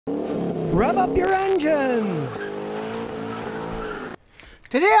rev up your engines.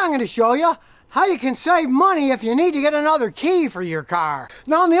 Today I'm going to show you how you can save money if you need to get another key for your car.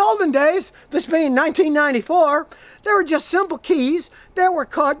 Now in the olden days, this being 1994, there were just simple keys that were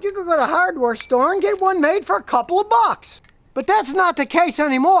cut. You could go to a hardware store and get one made for a couple of bucks. But that's not the case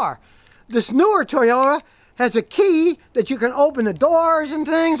anymore. This newer Toyota has a key that you can open the doors and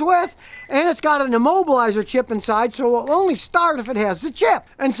things with, and it's got an immobilizer chip inside, so it will only start if it has the chip.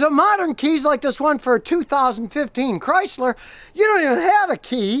 And some modern keys like this one for a 2015 Chrysler, you don't even have a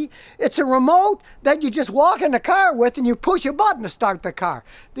key. It's a remote that you just walk in the car with and you push a button to start the car.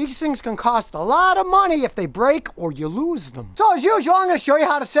 These things can cost a lot of money if they break or you lose them. So as usual, I'm going to show you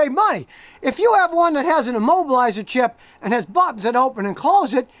how to save money. If you have one that has an immobilizer chip and has buttons that open and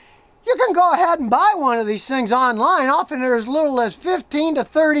close it, you can go ahead and buy one of these things online. Often they're as little as $15 to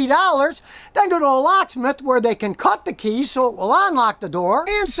 $30. Then go to a locksmith where they can cut the key so it will unlock the door,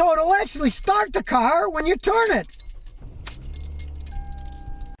 and so it'll actually start the car when you turn it.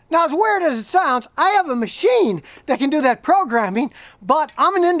 Now, as weird as it sounds, I have a machine that can do that programming, but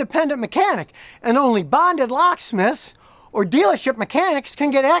I'm an independent mechanic, and only bonded locksmiths or dealership mechanics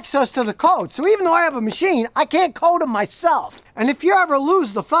can get access to the code. So even though I have a machine, I can't code them myself. And if you ever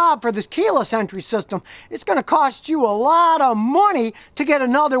lose the fob for this keyless entry system, it's going to cost you a lot of money to get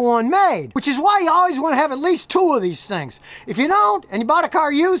another one made, which is why you always want to have at least two of these things. If you don't, and you bought a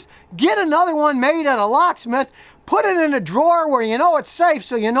car used, get another one made at a locksmith. Put it in a drawer where you know it's safe,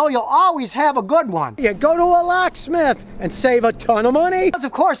 so you know you'll always have a good one. You go to a locksmith and save a ton of money. Because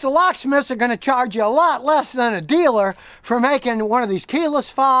of course the locksmiths are going to charge you a lot less than a dealer for making one of these keyless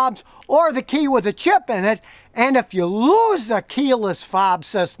fobs or the key with a chip in it. And if you lose the keyless fob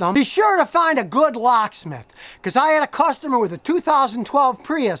system, be sure to find a good locksmith. Because I had a customer with a 2012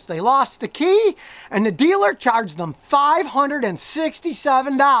 Prius. They lost the key and the dealer charged them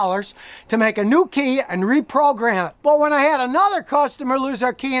 $567 to make a new key and reprogram it. But when I had another customer lose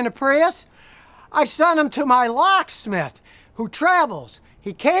their key in a Prius, I sent him to my locksmith who travels.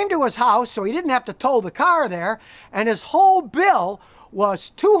 He came to his house so he didn't have to tow the car there, and his whole bill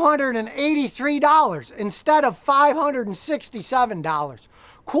was $283 instead of $567.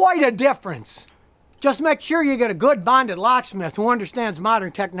 Quite a difference. Just make sure you get a good bonded locksmith who understands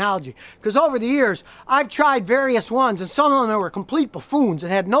modern technology. Because over the years, I've tried various ones, and some of them were complete buffoons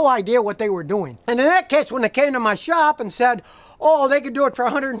and had no idea what they were doing. And in that case, when they came to my shop and said, oh, they could do it for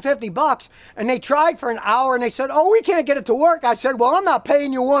 150 bucks, and they tried for an hour and they said, oh, we can't get it to work. I said, well, I'm not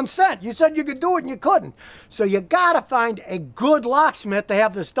paying you 1 cent. You said you could do it and you couldn't. So you gotta find a good locksmith to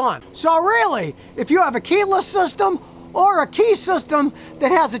have this done. So really, if you have a keyless system or a key system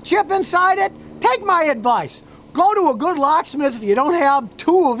that has a chip inside it, take my advice. Go to a good locksmith if you don't have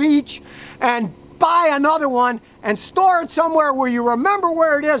two of each, and buy another one and store it somewhere where you remember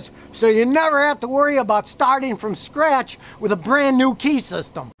where it is, so you never have to worry about starting from scratch with a brand new key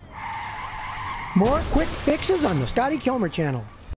system. More quick fixes on the Scotty Kilmer channel.